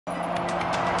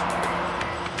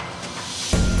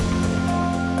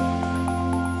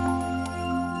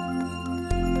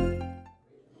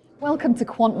Welcome to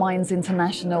QuantMinds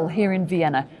International here in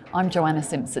Vienna. I'm Joanna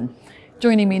Simpson.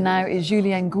 Joining me now is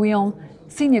Julien Guyon,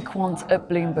 Senior Quant at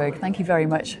Bloomberg. Thank you very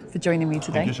much for joining me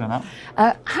today. Thank you, Joanna.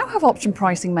 How have option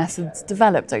pricing methods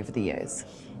developed over the years?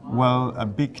 Well, a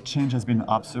big change has been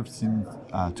observed since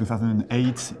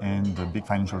 2008 and the big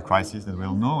financial crisis that we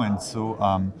all know. And so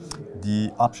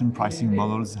the option pricing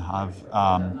models have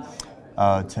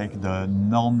taken the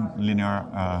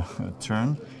non-linear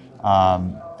turn.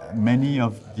 Many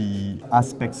of the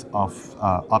aspects of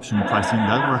option pricing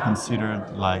that were considered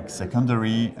like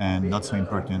secondary and not so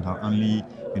important, or only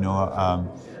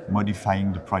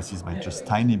modifying the prices by just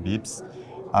tiny bips,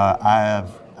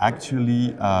 have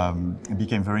actually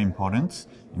became very important.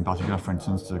 In particular, for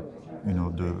instance, the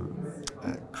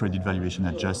credit valuation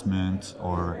adjustment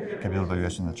or capital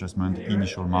valuation adjustment,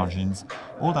 initial margins,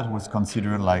 all that was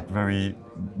considered like very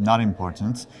not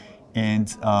important. And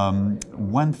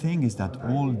one thing is that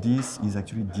all this is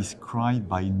actually described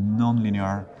by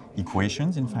nonlinear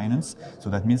equations in finance. So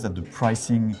that means that the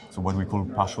pricing, so what we call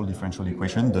partial differential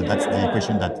equation, that's the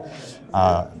equation that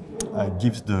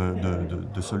gives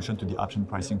the solution to the option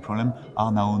pricing problem,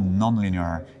 are now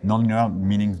nonlinear. Nonlinear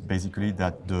meaning basically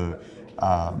that the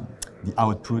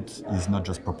output is not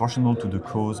just proportional to the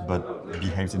cause, but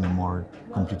behaves in a more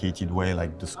complicated way,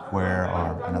 like the square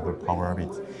or another power of it.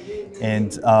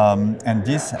 And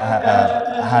this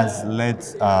has led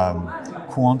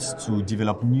Quant to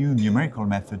develop new numerical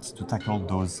methods to tackle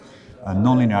those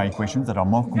nonlinear equations that are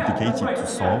more complicated to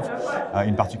solve,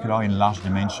 in particular in large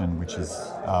dimension, which is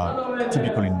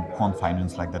typical in quant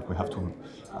finance, like that we have to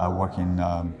work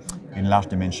in large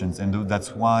dimensions. And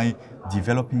that's why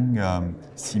developing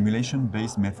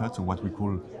simulation-based methods, or what we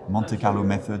call Monte Carlo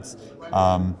methods,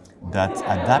 that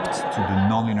adapt to the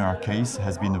nonlinear case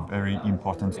has been a very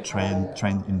important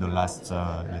trend in the last,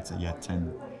 let's say,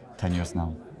 10 years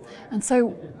now. And so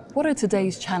what are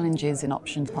today's challenges in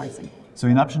options pricing? So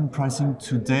in option pricing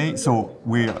today, so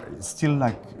we're still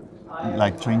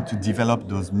like trying to develop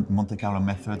those Monte Carlo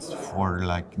methods for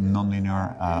like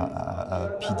nonlinear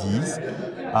PDs.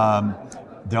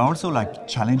 There are also like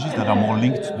challenges that are more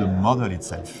linked to the model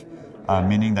itself,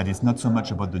 meaning that it's not so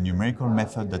much about the numerical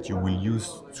method that you will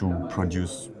use to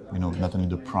produce, not only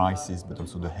the prices but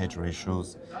also the hedge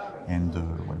ratios and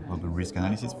what we call the risk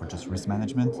analysis for just risk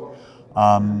management.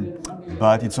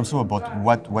 But it's also about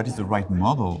what is the right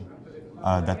model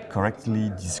that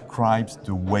correctly describes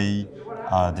the way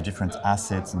the different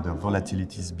assets and the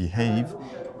volatilities behave.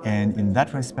 And in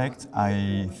that respect,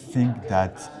 I think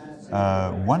that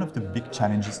one of the big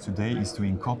challenges today is to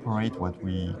incorporate what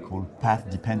we call path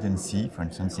dependency. For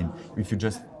instance, if you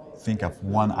just think of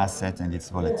one asset and its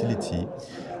volatility,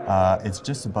 it's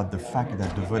just about the fact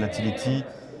that the volatility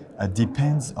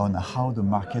depends on how the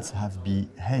markets have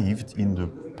behaved in the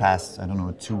past,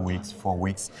 2 weeks, 4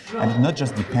 weeks, and it not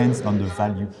just depends on the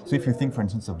value. So if you think, for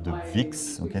instance, of the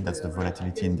VIX, okay, that's the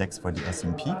volatility index for the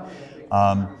S&P,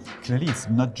 clearly it's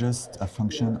not just a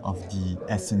function of the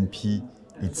S&P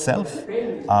itself,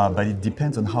 but it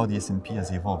depends on how the S&P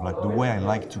has evolved. Like the way I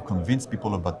like to convince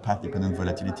people about path-dependent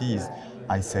volatility is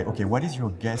I say, okay, what is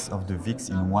your guess of the VIX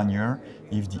in 1 year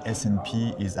if the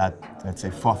S&P is at, let's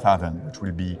say, 4,000, which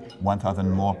will be 1,000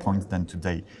 more points than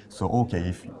today. So, okay,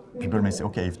 if people may say,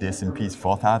 okay, if the S&P is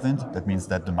 4,000, that means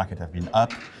that the market have been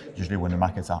up. Usually when the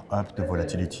markets are up, the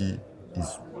volatility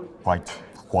is quite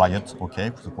quiet,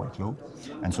 okay, so quite low.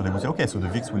 And so they would say, okay, so the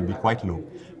VIX will be quite low.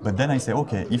 But then I say,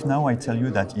 okay, if now I tell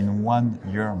you that in 1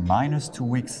 year minus 2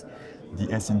 weeks,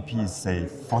 the S&P is, say,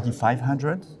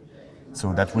 4,500,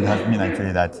 so that would have mean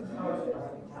actually that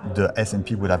the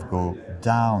S&P would have go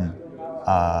down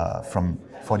from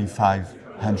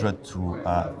 4,500 to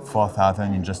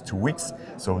 4,000 in just 2 weeks.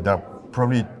 So there are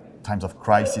probably times of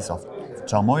crisis, of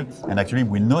turmoil, and actually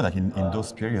we know that in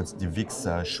those periods the VIX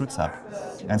shoots up.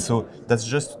 And so that's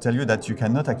just to tell you that you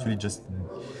cannot actually just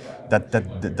that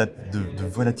the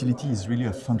volatility is really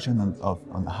a function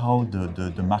on how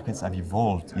the markets have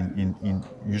evolved in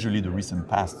usually the recent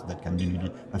past. That can be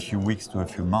maybe a few weeks to a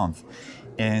few months,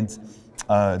 and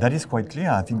that is quite clear.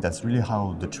 I think that's really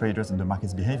how the traders and the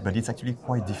markets behave, but it's actually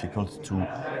quite difficult to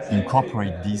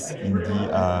incorporate this in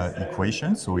the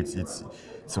equation.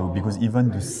 So because even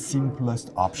the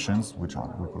simplest options, which are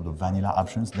we call the vanilla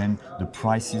options, then the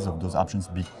prices of those options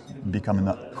become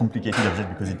a complicated object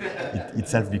because it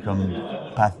itself becomes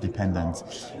path dependent,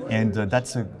 and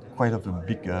that's quite of a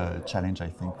big challenge, I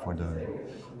think,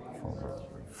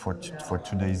 for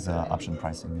today's option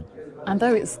pricing. And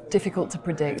though it's difficult to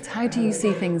predict, how do you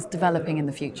see things developing in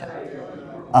the future?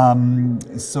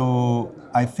 So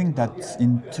I think that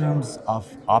in terms of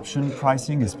option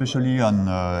pricing, especially on,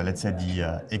 let's say,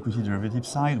 the equity derivative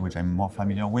side, which I'm more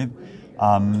familiar with,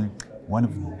 one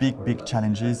of the big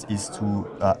challenges is to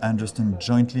understand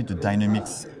jointly the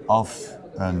dynamics of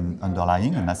an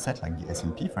underlying, an asset like the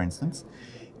S&P, for instance,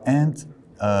 and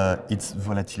its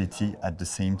volatility at the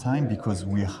same time, because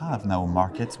we have now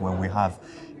markets where we have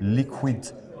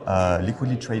liquidly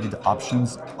traded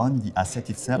options on the asset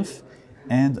itself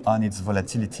and on its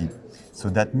volatility. So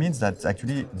that means that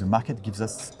actually the market gives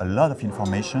us a lot of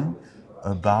information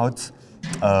about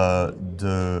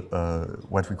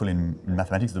what we call in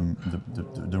mathematics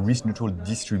the risk neutral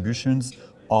distributions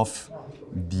of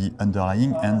the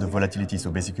underlying and the volatility.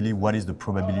 So basically, what is the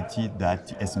probability that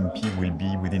the S&P will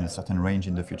be within a certain range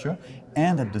in the future,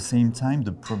 and at the same time,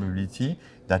 the probability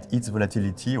that its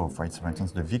volatility, or for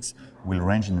instance, the VIX, will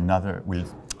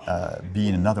be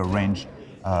in another range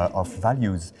of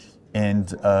values,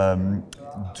 and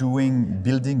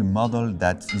building a model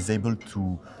that is able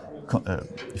to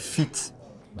fit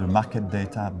the market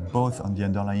data both on the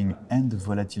underlying and the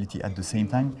volatility at the same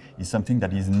time is something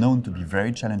that is known to be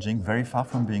very challenging, very far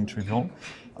from being trivial.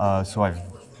 So I've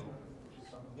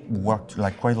worked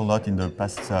quite a lot in the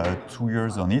past 2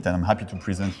 years on it, and I'm happy to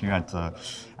present here at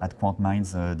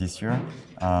QuantMinds this year,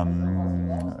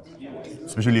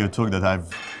 especially a talk that I've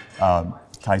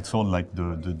titled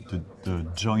the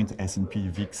joint S&P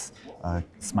VIX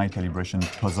SMILE calibration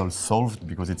puzzle solved,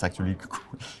 because it's actually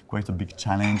quite a big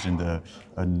challenge, and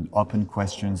an open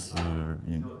questions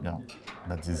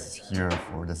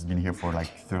that's been here for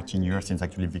 13 years since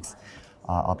actually VIX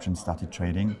options started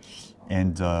trading,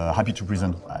 and happy to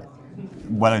present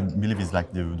what I believe is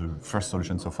the first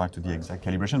solution so far to the exact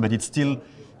calibration, but it's still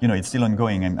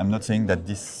ongoing. I'm not saying that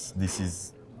this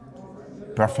is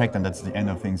perfect and that's the end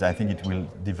of things. I think it will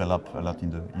develop a lot in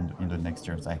the next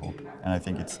years, I hope, and I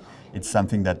think it's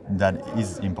something that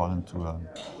is important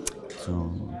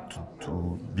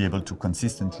to be able to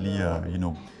consistently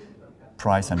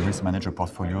price and risk manage a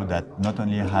portfolio that not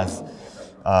only has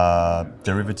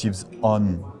derivatives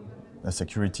on a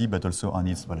security but also on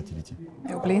its volatility.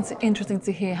 It will be interesting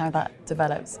to hear how that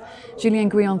develops. Julien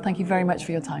Guyon, thank you very much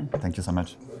for your time. Thank you so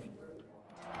much.